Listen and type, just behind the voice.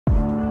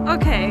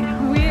Okay,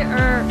 we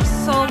are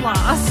so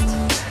lost.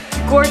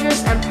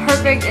 Gorgeous and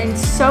perfect and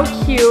so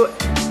cute.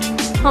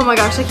 Oh my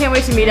gosh, I can't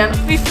wait to meet him.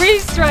 We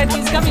freeze-dried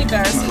these gummy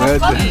bears. How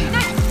funny.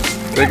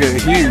 They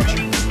get huge.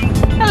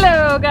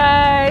 Hello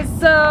guys,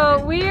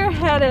 so we are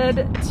headed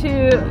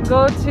to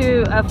go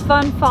to a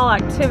fun fall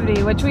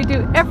activity, which we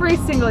do every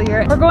single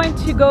year. We're going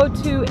to go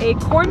to a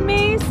corn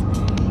maze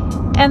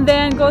and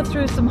then go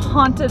through some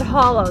haunted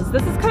hollows.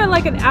 This is kind of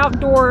like an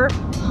outdoor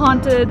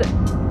haunted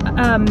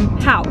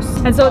house,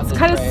 and so it's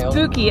kind of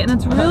spooky, and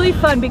it's really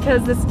fun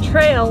because this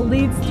trail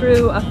leads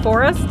through a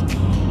forest,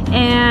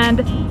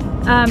 and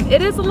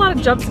it is a lot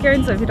of jump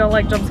scaring, so if you don't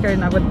like jump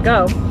scaring I wouldn't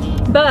go,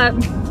 but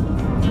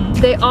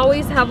they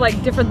always have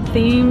like different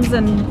themes,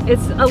 and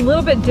it's a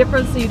little bit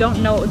different, so you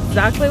don't know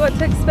exactly what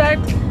to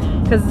expect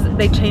because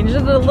they changed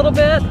it a little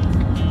bit.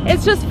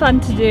 It's just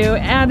fun to do,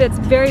 and it's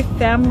very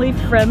family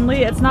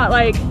friendly. It's not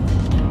like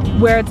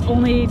where it's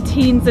only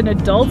teens and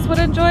adults would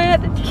enjoy it.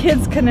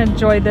 Kids can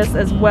enjoy this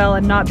as well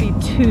and not be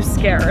too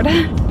scared.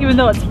 Even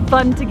though it's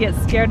fun to get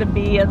scared and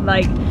be, and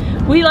like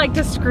we like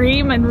to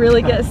scream and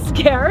really get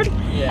scared,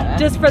 yeah,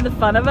 just for the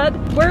fun of it.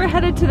 We're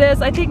headed to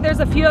this. I think there's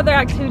a few other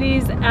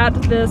activities at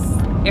this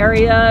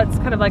area. It's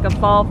kind of like a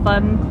fall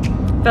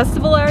fun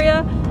festival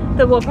area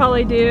that we'll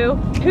probably do.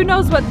 Who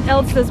knows what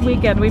else this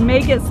weekend. We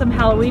may get some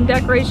Halloween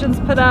decorations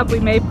put up.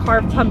 We may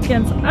carve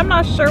pumpkins. I'm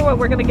not sure what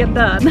we're gonna get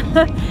done.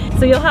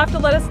 So you'll have to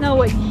let us know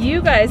what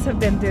you guys have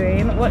been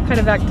doing, what kind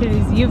of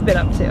activities you've been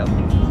up to.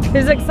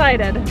 Who's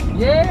excited?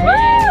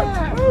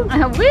 Yeah! Woo!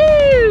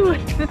 Woo!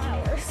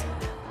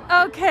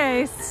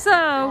 Okay,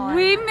 so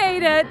we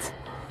made it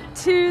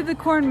to the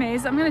corn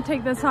maze. I'm gonna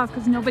take this off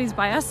because nobody's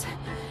by us.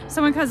 If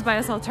someone comes by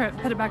us, I'll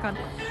put it back on.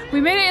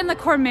 We made it in the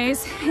corn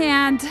maze,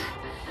 and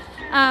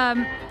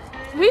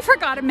we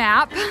forgot a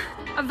map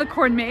of the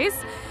corn maze,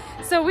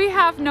 so we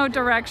have no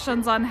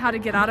directions on how to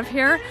get out of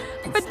here.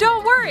 But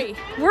don't worry,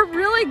 we're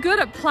really good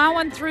at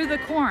plowing through the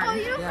corn. Oh,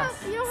 you know how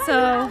you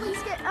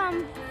always get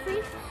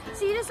free?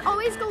 So you just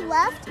always go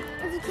left.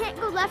 If you can't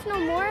go left no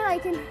more,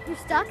 like and you're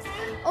stuck,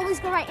 always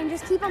go right and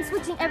just keep on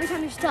switching every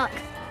time you're stuck.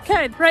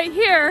 Okay, right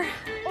here.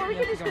 Or we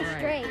could just go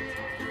straight.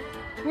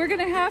 We're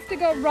gonna have to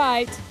go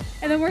right,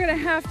 and then we're gonna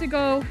have to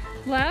go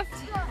left.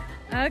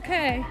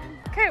 Okay.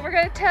 Okay, we're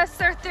gonna test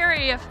their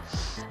theory of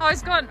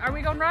always going, are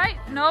we going right?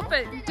 Nope,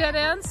 it dead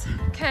ends.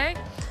 Okay,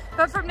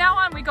 but from now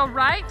on we go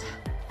right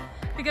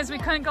because we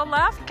couldn't go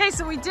left. Okay,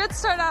 so we did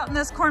start out in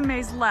this corn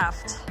maze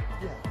left.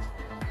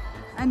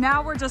 And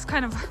now we're just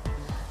kind of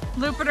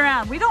looping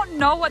around. We don't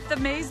know what the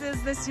maze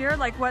is this year,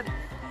 like what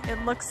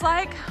it looks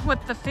like,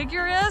 what the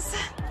figure is.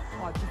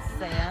 Oh, it just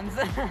sands.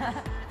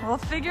 We'll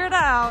figure it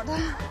out.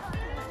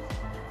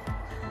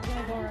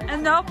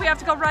 And nope, we have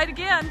to go right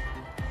again.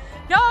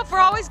 No, if we're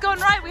always going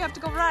right, we have to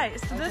go right.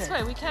 So this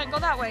way, we can't go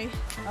that way.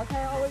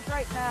 Okay, always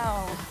right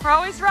now. We're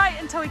always right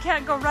until we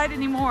can't go right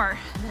anymore.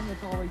 And then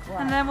it's always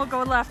left. And then we'll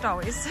go left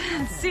always.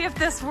 And see if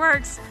this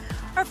works.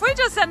 Or if we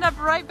just end up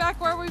right back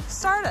where we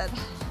started.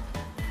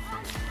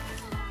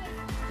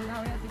 So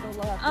now we have to go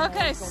left.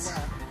 Okay,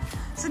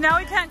 so now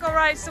we can't go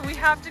right, so we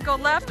have to go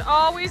left,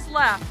 always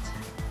left.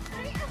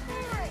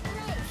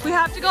 We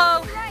have to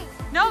go,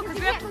 no, because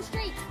we have to go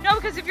straight. No,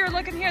 because if you're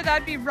looking here,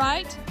 that'd be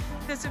right.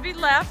 This would be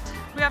left.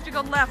 We have to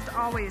go left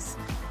always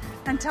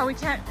until we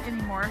can't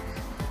anymore.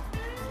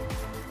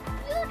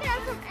 You look at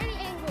it from any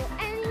angle,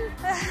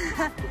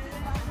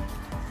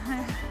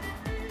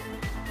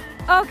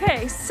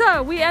 Okay,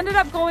 so we ended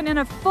up going in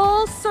a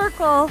full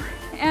circle,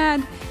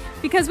 and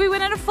because we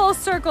went in a full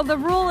circle, the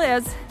rule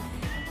is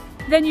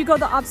then you go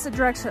the opposite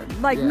direction.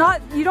 Like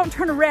you don't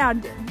turn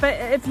around, but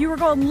if you were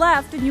going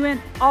left and you went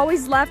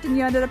always left and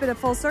you ended up in a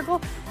full circle,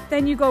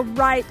 then you go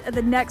right at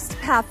the next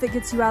path that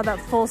gets you out of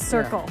that full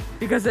circle. Yeah.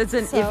 Because it's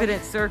an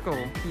infinite circle.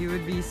 You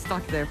would be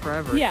stuck there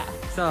forever. Yeah.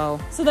 So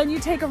then you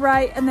take a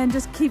right and then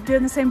just keep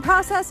doing the same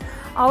process.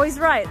 Always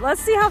right.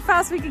 Let's see how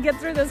fast we can get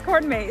through this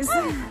corn maze.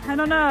 I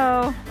don't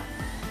know.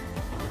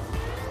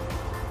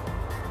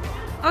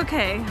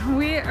 Okay,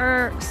 we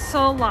are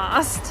so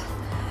lost.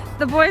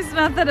 The boys'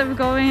 method of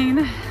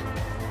going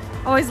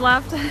always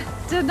left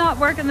did not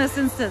work in this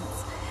instance.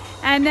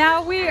 And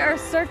now we are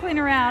circling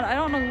around. I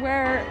don't know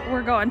where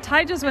we're going.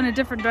 Ty just went a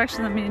different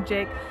direction than me and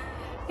Jake.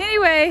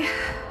 Anyway,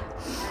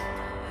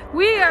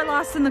 we are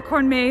lost in the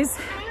corn maze,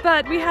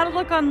 but we had a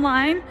look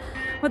online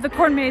what the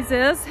corn maze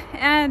is,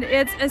 and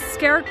it's a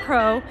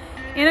scarecrow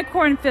in a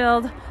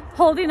cornfield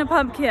holding a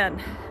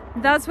pumpkin.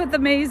 That's what the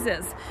maze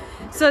is.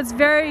 So it's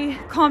very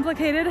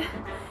complicated,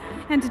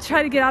 and to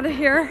try to get out of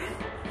here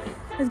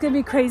is gonna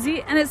be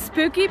crazy. And it's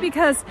spooky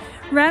because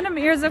random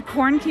ears of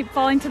corn keep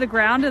falling to the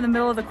ground in the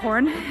middle of the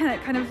corn, and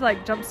it kind of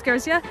like jump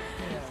scares you.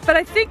 But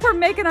I think we're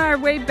making our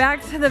way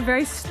back to the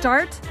very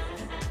start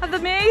of the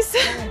maze.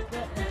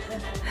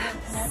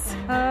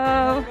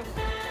 So,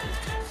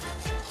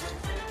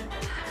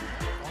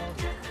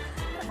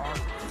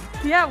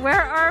 yeah,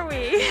 where are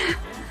we?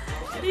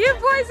 You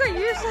boys are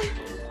usually,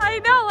 I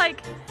know,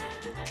 like,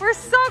 we're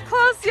so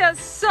close yet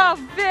so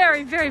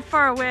very, very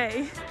far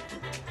away.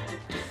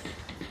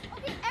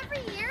 Okay,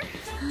 every year,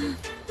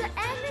 the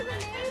end of the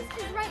maze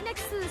is right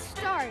next to the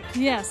start.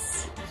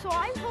 Yes. So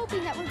I'm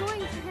hoping that we're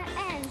going to the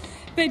end.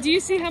 But do you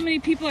see how many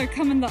people are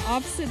coming the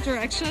opposite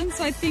direction?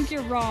 So I think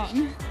you're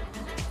wrong.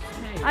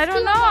 I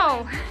don't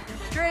know.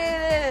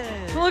 Straight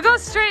in. We'll go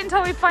straight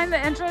until we find the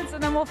entrance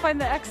and then we'll find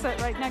the exit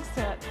right next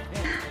to it.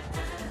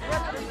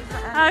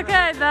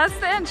 Okay, that's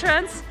the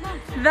entrance.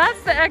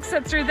 That's the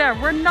exit through there.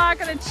 We're not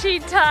gonna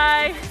cheat,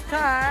 Ty.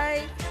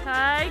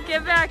 Ty,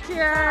 get back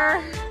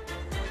here.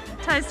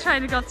 Ty's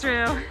trying to go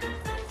through.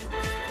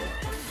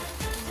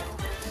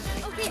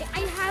 Okay, I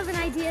have an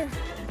idea.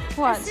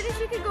 What? As soon as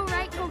you can go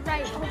right, I'll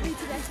be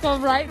to the Go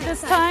right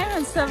this time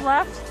instead of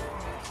left?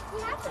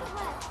 We have to go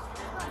left.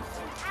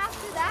 But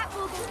after that,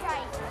 we'll go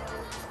right.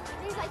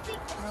 Because I think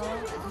as soon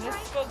as we go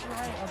right. Goes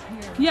right up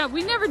here. Yeah,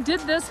 we never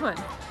did this one.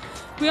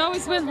 We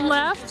always went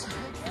left.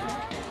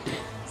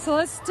 So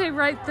let's stay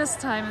right this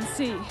time and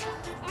see.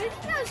 I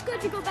think that was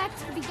good to go back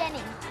to the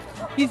beginning.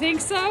 You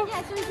think so?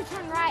 Yeah, so we can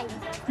turn right.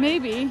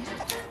 Maybe.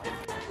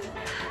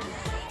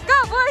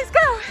 Go, boys,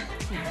 go!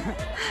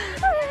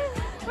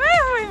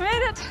 Woo, we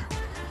made it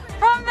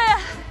from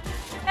the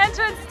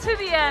entrance to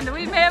the end.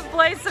 We may have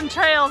blazed some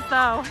trails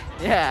though.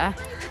 Yeah.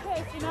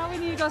 Okay, so now we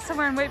need to go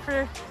somewhere and wait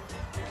for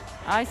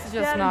I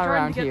suggest Dad not and Jordan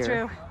around to get here.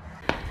 through.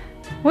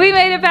 We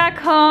made it back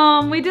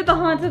home. We did the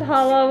Haunted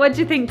Hollow. What'd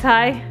you think,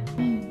 Ty?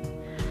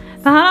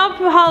 The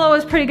Haunted Hollow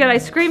was pretty good. I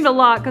screamed a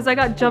lot because I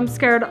got jump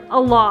scared a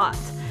lot.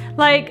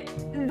 Like,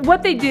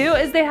 what they do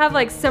is they have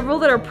like several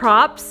that are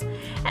props,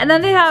 and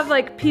then they have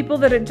like people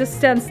that are just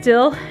stand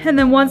still, and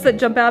then ones that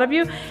jump out of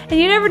you, and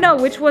you never know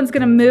which one's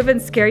gonna move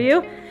and scare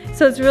you.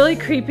 So it's really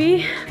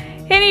creepy.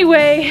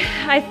 Anyway,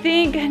 I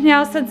think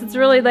now since it's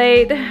really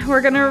late,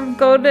 we're gonna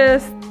go to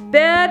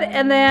bed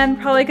and then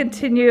probably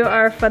continue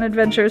our fun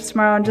adventures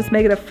tomorrow and just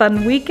make it a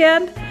fun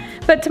weekend.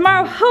 But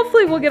tomorrow,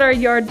 hopefully we'll get our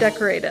yard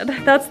decorated.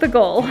 That's the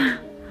goal.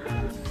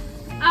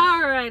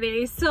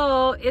 Alrighty,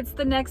 so it's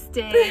the next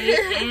day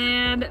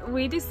and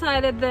we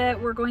decided that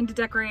we're going to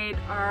decorate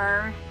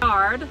our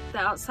yard, the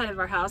outside of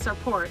our house, our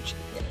porch,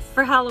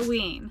 for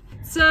Halloween.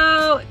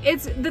 So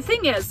the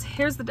thing is,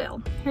 here's the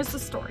deal, here's the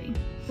story.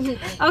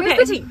 Okay,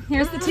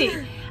 here's the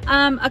tea.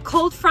 A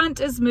cold front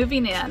is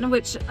moving in,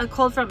 which a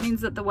cold front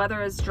means that the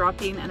weather is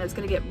dropping and it's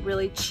gonna get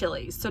really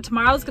chilly. So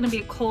tomorrow's gonna be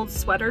a cold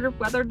sweater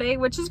weather day,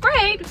 which is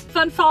great,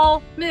 fun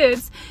fall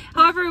moods.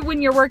 However,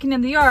 when you're working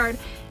in the yard,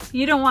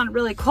 you don't want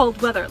really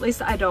cold weather. At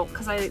least I don't,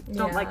 because I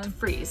don't like to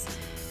freeze.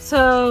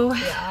 So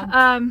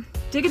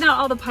digging out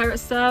all the pirate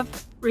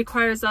stuff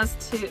requires us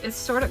to, it's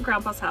stored at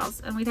Grandpa's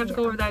house and we'd have to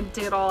go over there and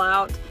dig it all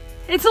out.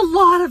 It's a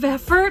lot of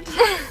effort.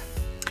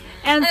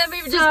 And then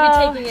we would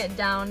just be taking it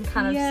down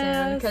kind of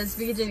soon because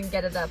we didn't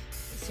get it up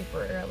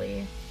super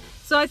early.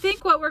 So I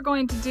think what we're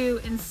going to do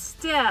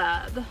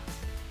instead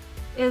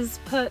is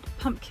put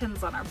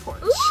pumpkins on our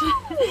porch.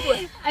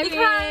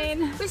 I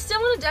mean, we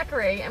still want to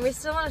decorate and we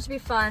still want it to be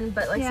fun,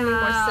 but like something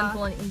more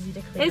simple and easy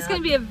to clean It's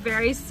going to be a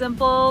very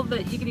simple,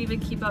 but you can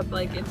even keep up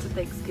like into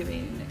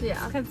Thanksgiving.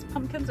 Yeah. Because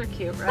pumpkins are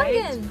cute,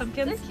 right?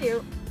 Pumpkins. They're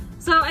cute.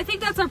 So I think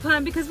that's our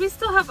plan because we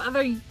still have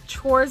other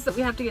chores that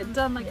we have to get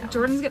done, like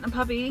Jordan's getting a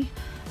puppy.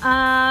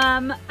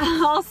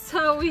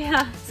 Also we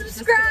have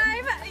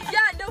subscribe. Yeah,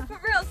 no, for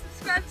real.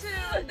 Subscribe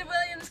to the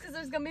Williams because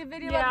there's gonna be a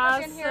video about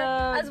the pumpkin here,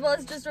 as well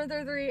as just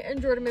Arthur 3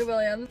 and Jordan May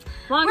Williams.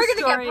 We're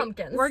gonna get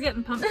pumpkins. We're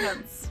getting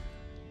pumpkins.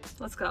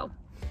 Let's go.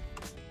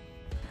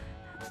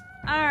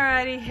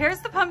 Alrighty, here's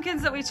the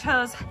pumpkins that we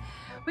chose.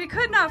 We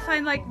could not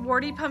find like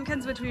warty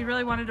pumpkins, which we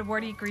really wanted a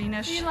warty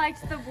greenish. We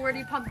liked the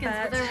warty pumpkins,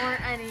 but there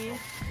weren't any.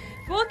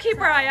 We'll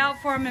keep our eye out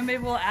for them and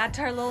maybe we'll add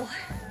to our little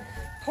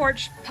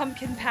porch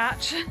pumpkin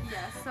patch. Yes,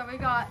 so we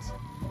got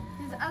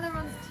these other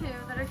ones too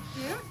that are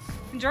cute.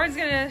 And Jordan's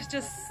gonna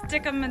just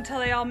stick them until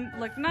they all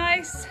look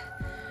nice.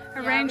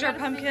 Arrange our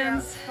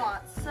pumpkins.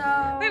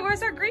 So wait,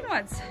 where's our green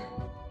ones?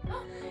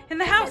 In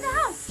the house. In the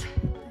house.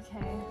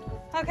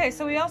 Okay,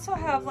 so we also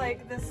have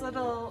like this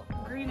little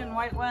green and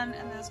white one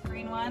and this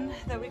green one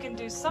that we can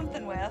do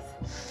something with.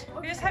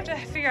 We just have to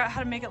figure out how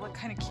to make it look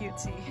kind of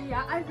cutesy.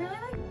 Yeah, I really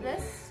like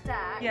this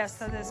stack. Yes,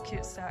 that is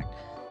cute stacked.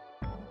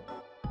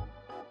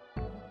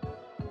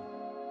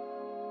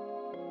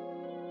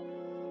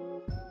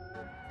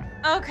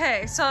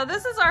 Okay, so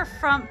this is our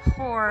front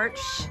porch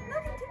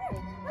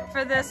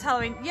for this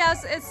Halloween.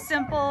 Yes, it's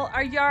simple.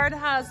 Our yard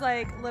has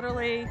like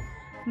literally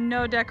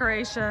no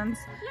decorations,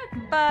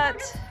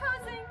 but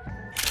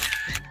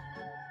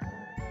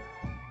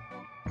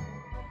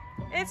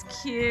it's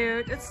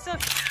cute. It's still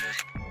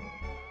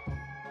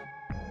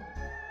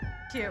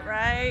cute,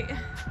 right?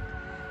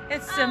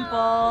 It's simple.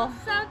 Oh,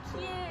 so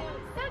cute.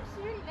 So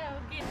cute.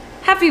 No,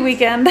 happy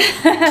weekend.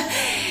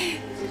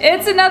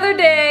 It's another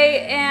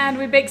day and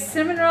we baked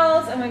cinnamon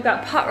rolls and we've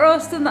got pot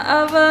roast in the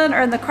oven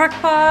or in the crock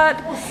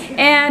pot.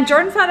 And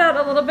Jordan found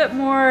out a little bit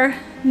more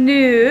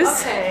news.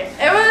 Okay,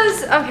 it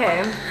was,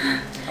 okay.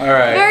 All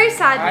right. Very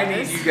sad I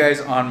news. need you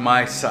guys on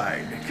my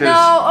side.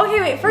 No,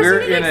 okay, wait. First we're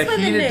we need in to a explain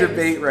the heated news.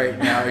 debate right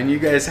now and you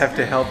guys have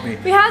to help me.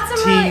 We had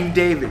some Team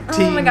David.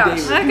 Team my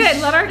gosh. David.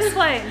 Okay, let her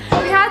explain.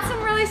 We had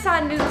some really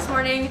sad news this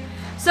morning.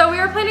 So we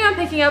were planning on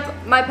picking up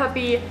my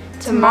puppy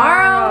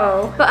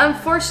tomorrow. But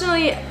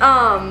unfortunately,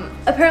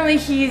 apparently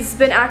he's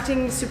been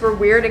acting super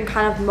weird and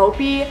kind of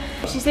mopey.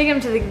 She's taking him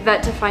to the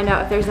vet to find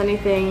out if there's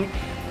anything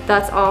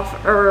that's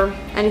off or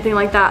anything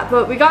like that.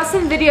 But we got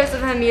some videos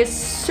of him. He is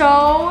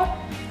so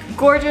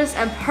gorgeous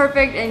and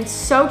perfect and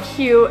so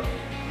cute.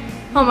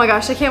 Oh my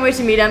gosh, I can't wait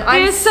to meet him.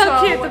 He is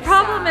so cute. The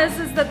problem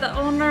is that the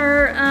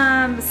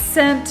owner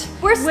sent.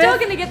 We're still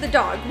gonna get the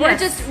dog.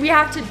 Yes. We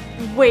have to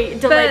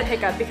wait, delay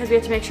pickup because we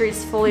have to make sure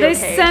he's fully okay.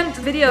 They sent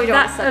video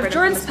of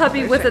Jordan's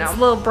puppy with its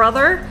little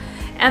brother,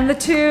 and the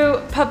two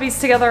puppies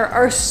together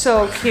are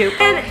so cute.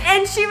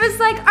 And she was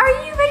like, "Are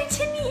you ready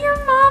to meet your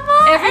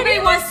mama?" Everybody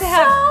wants to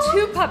have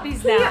two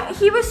puppies now.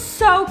 He was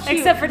so cute.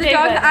 Except for the David.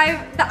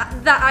 dog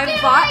that I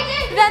bought.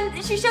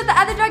 Then she showed the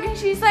other dog and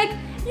she's like,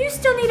 "You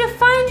still need to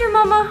find your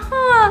mama,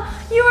 huh?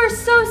 You are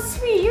so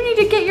sweet. You need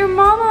to get your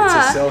mama."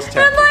 It's a sales tactic.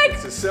 And I'm like,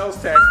 it's a sales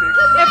tactic.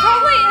 It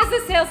probably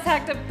is a sales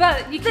tactic,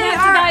 but you can't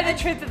deny the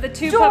truth that the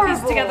two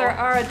puppies together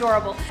are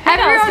adorable.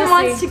 Everyone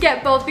wants to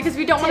get both because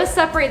we don't want to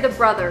separate the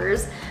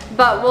brothers,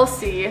 but we'll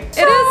see. It is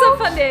a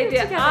fun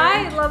idea.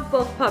 I love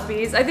both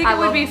puppies. I think it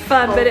would be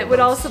fun, but it would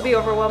also be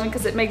overwhelming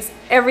because it makes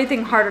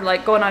everything harder,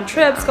 like going on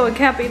trips, going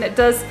camping. It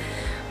does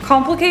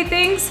complicate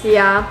things.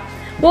 Yeah.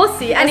 We'll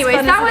see.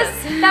 Anyways,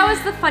 that was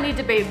the funny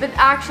debate, but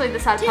actually the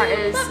sad part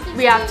is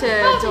we have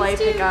to delay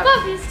pickup,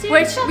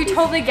 which we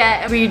totally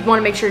get. We want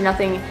to make sure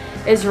nothing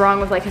is wrong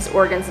with like his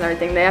organs and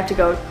everything. They have to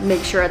go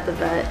make sure at the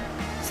vet,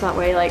 so that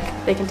way like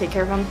they can take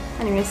care of him.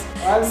 Anyways,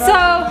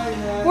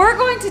 so we're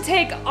going to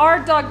take our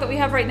dog that we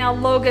have right now,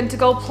 Logan, to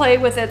go play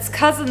with its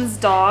cousin's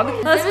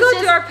dog. Let's go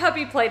do our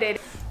puppy play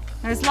date.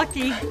 There's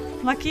Lucky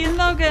and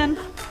Logan.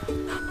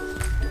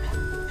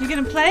 You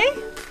gonna play?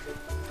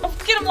 Oh,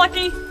 get him,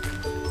 Lucky.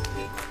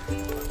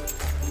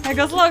 There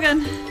goes Logan.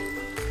 Woo!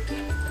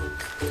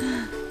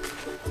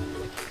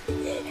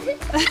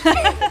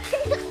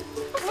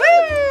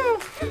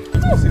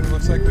 See what it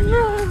looks like when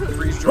you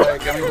freeze dry a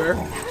gummy bear?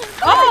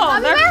 Oh,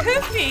 they're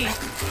poofy.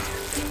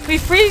 We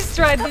freeze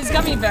dried these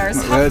gummy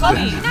bears. How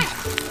funny.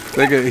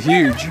 They get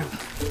huge.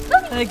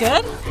 Are they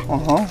good?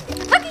 Uh-huh.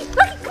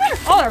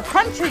 Oh, they're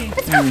crunchy.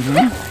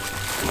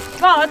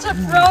 Wow, that's a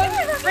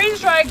frozen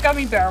freeze-dried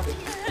gummy bear.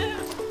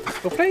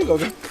 Go play,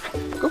 Logan.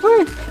 Go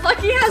play.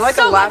 Lucky has like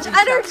so much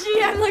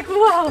energy. I'm like,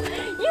 whoa,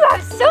 you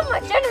have so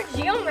much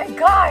energy. Oh my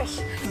gosh.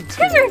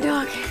 Come here,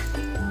 dog.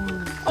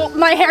 Oh,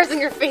 my hair's in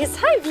your face.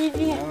 Hi,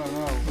 Vivi. I don't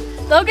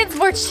know. Logan's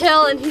more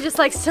chill and he just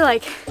likes to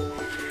like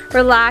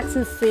relax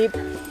and sleep.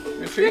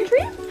 You treat?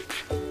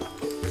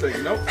 It's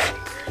like, nope.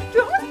 Do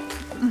you want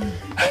one?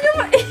 You know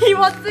what? He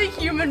wants the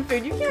human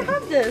food. You can't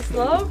have this,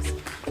 Logs.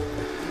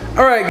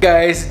 All right,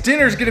 guys,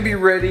 dinner's gonna be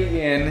ready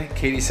in,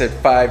 Katie said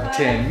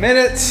 5-10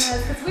 minutes,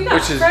 we got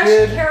which is fresh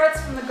good. Carrots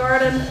from the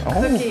garden. Oh,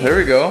 cooking. there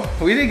we go.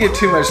 We didn't get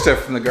too much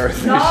stuff from the garden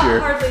this year,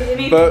 Hardly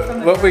anything but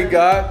from the what we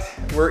garden.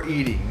 got, we're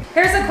eating.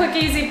 Here's a quick,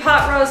 easy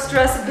pot roast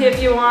recipe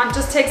if you want.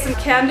 Just take some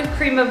canned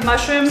cream of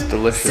mushroom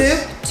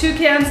delicious. soup, 2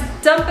 cans,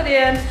 dump it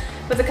in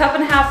with a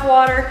 1.5 cups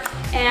water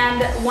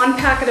and 1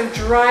 packet of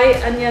dry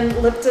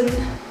onion Lipton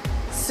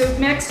soup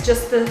mix.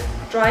 Just the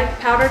dry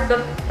powdered,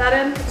 dump that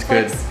in. It's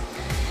good.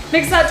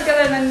 Mix that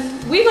together, and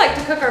then we like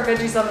to cook our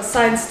veggies on the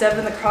side instead of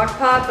in the crock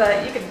pot,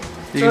 but you can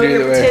throw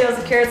your potatoes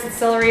and carrots and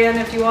celery in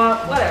if you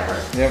want, whatever.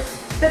 Yep.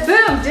 But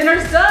boom,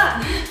 dinner's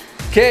done.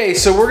 Okay,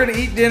 so we're gonna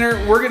eat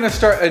dinner. We're gonna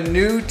start a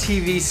new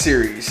TV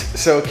series.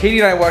 So Katie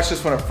and I watched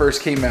this when it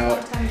first came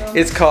out.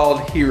 It's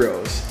called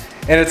Heroes.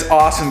 And it's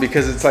awesome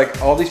because it's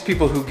like all these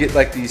people who get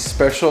like these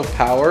special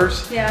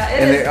powers. Yeah,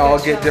 and they all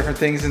get different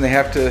things and they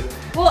have to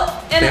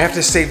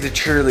save the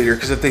cheerleader,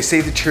 because if they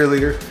save the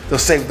cheerleader, they'll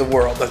save the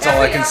world. That's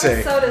all I can say.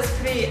 Every episode is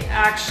pretty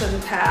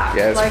action-packed.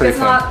 Yeah, it's pretty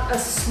fun. Not a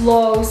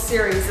slow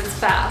series, it's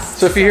fast.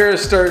 So if you hear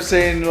us start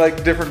saying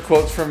like different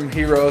quotes from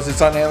Heroes,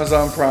 it's on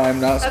Amazon Prime,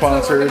 not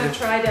sponsored.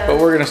 But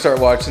we're gonna start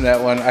watching that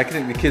one. I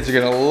think the kids are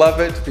gonna love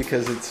it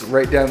because it's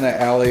right down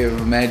that alley of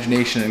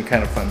imagination and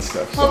kind of fun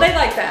stuff. Well, they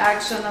like the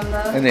action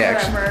and the action.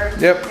 whatever.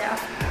 Yep.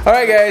 Yeah. All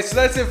right, guys. So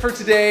that's it for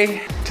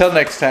today. Till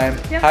next time.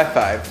 Yep. High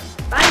five.